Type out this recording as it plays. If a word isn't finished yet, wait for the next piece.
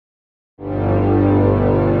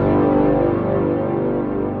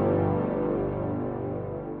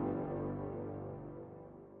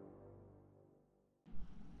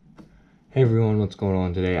Hey everyone, what's going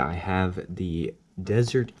on today? I have the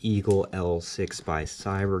Desert Eagle L6 by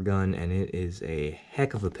Cybergun, and it is a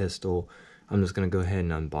heck of a pistol. I'm just going to go ahead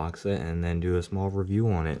and unbox it and then do a small review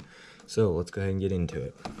on it. So let's go ahead and get into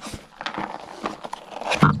it.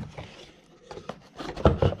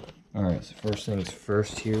 Alright, so first things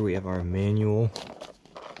first here, we have our manual.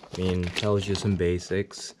 Tells you some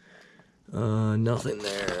basics. Nothing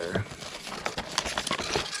there.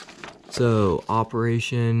 So,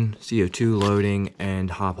 operation, CO2 loading,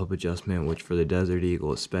 and hop-up adjustment, which for the Desert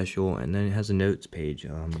Eagle is special, and then it has a notes page.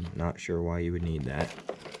 Not sure why you would need that.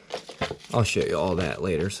 I'll show you all that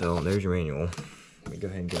later, so there's your manual. Let me go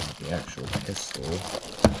ahead and get out the actual pistol.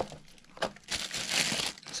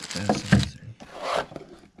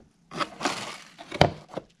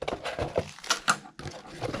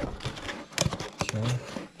 Okay.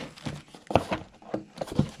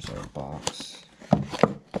 There's our box.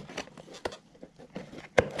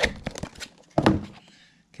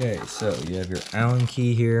 Okay, so you have your Allen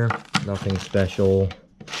key here, nothing special.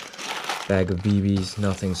 Bag of BBs,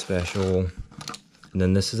 nothing special. And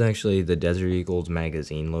then this is actually the Desert Eagle's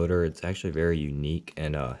magazine loader. It's actually very unique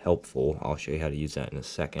and helpful. I'll show you how to use that in a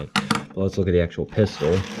second. But let's look at the actual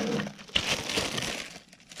pistol.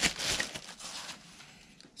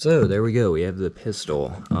 So there we go, we have the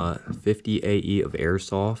pistol. 50 AE of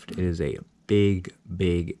AIRSOFT. It is a big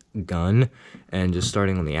gun, and just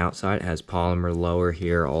starting on the outside, it has polymer lower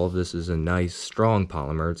here. All of this is a nice strong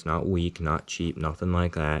polymer. It's not weak, not cheap, nothing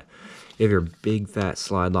like that. You have your big fat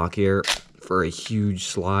slide lock here for a huge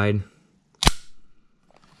slide.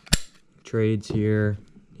 Trades here,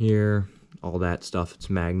 all that stuff. It's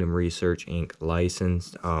Magnum Research Inc.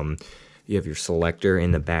 licensed. You have your selector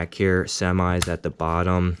in the back here, semis at the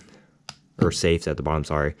bottom, or safes at the bottom,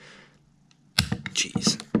 sorry.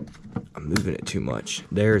 Jeez, I'm moving it too much.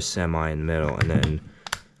 There's semi in the middle, and then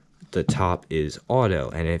the top is auto.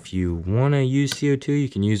 And if you want to use CO2, you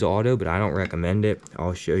can use auto, but I don't recommend it.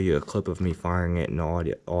 I'll show you a clip of me firing it in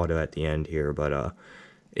auto at the end here, but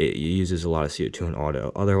it uses a lot of CO2 in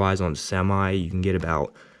auto. Otherwise, on semi, you can get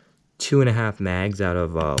about 2.5 mags out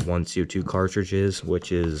of one CO2 cartridges,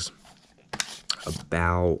 which is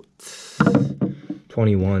about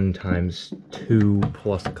 21 times 2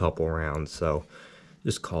 plus a couple rounds, so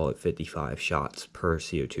just call it 55 shots per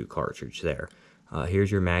CO2 cartridge there.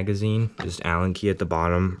 Here's your magazine, just Allen key at the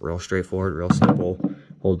bottom, real straightforward, real simple,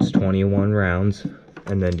 holds 21 rounds.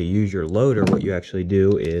 And then to use your loader, what you actually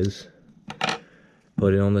do is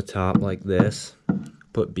put it on the top like this,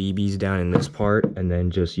 put BBs down in this part, and then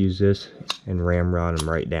just use this and ramrod them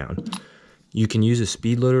right down. You can use a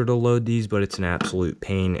speed loader to load these, but it's an absolute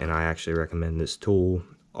pain, and I actually recommend this tool,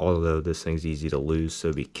 although this thing's easy to lose,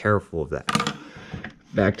 so be careful of that.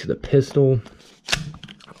 Back to the pistol.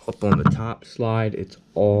 Up on the top slide, it's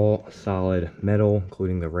all solid metal,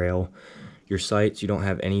 including the rail. Your sights, you don't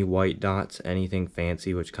have any white dots, anything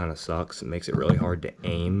fancy, which kind of sucks. It makes it really hard to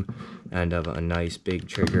aim, and have a nice big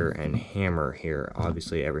trigger and hammer here.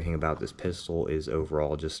 Obviously, everything about this pistol is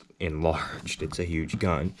overall just enlarged. It's a huge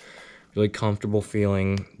gun. Really comfortable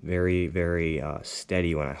feeling, very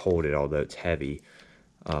steady when I hold it, although it's heavy.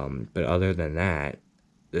 But other than that,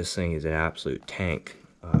 this thing is an absolute tank,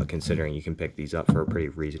 considering you can pick these up for a pretty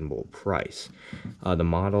reasonable price. The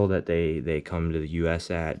model that they come to the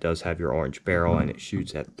US at does have your orange barrel, and it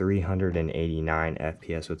shoots at 389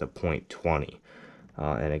 FPS with a .20.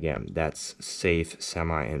 And again, that's safe,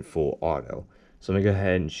 semi, and full auto. So let me go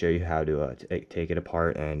ahead and show you how to take it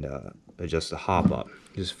apart and adjust the hop up.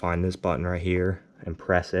 Just find this button right here and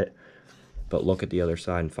press it, but look at the other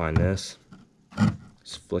side and find this.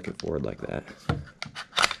 Just flick it forward like that.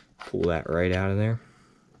 Pull that right out of there.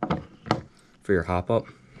 For your hop up,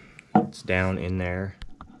 it's down in there.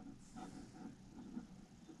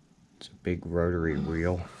 It's a big rotary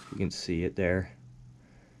reel. You can see it there.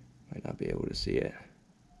 Might not be able to see it.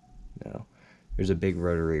 No. There's a big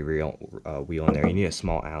rotary wheel in there. You need a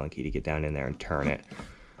small Allen key to get down in there and turn it.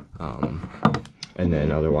 And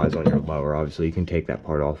then otherwise on your lower, obviously you can take that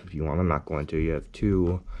part off if you want. I'm not going to. You have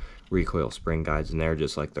 2 recoil spring guides in there,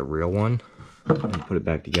 just like the real one. And put it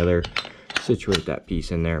back together, situate that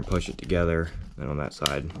piece in there and push it together. Then on that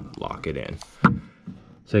side, lock it in.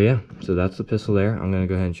 So yeah, so that's the pistol there. I'm going to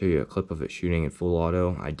go ahead and show you a clip of it shooting in full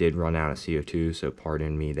auto. I did run out of CO2, so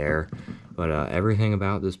pardon me there. But everything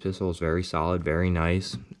about this pistol is very solid, very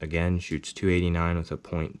nice. Again, shoots 289 with a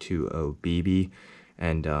 .20 BB.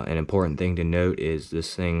 And an important thing to note is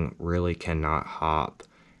this thing really cannot hop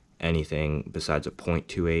anything besides a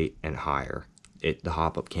 .28 and higher. The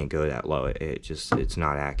hop up can't go that low. It's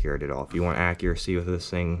not accurate at all. If you want accuracy with this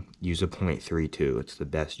thing, use a .32. It's the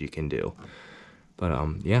best you can do. But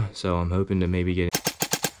yeah, so I'm hoping to maybe get.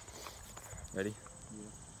 Ready? Yeah.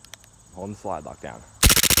 Holding the slide lock down.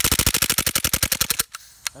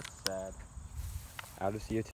 That's sad. Out of CO2.